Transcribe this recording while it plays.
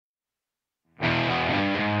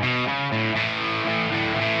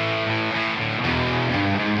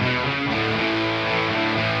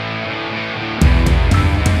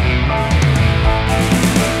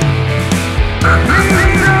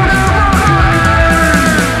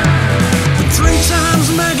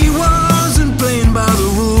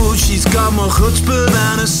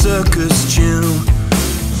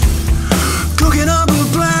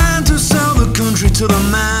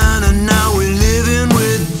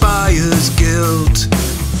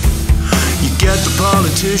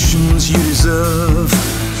politicians you deserve.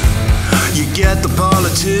 You get the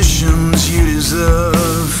politicians you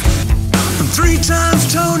deserve. And 3 times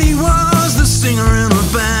Tony was the singer in the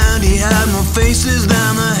band. He had more faces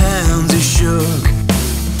than the hands he shook.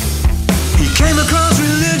 He came across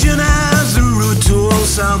religion as the route to all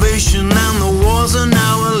salvation, and the wars are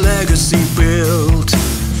now a legacy built.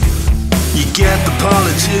 You get the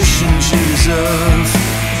politicians you deserve.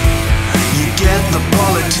 You get the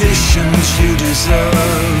politicians you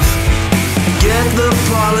deserve. Get the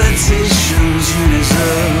politicians you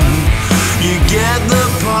deserve. You get the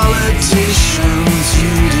politicians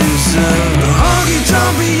you deserve. The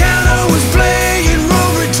honky-tonk piano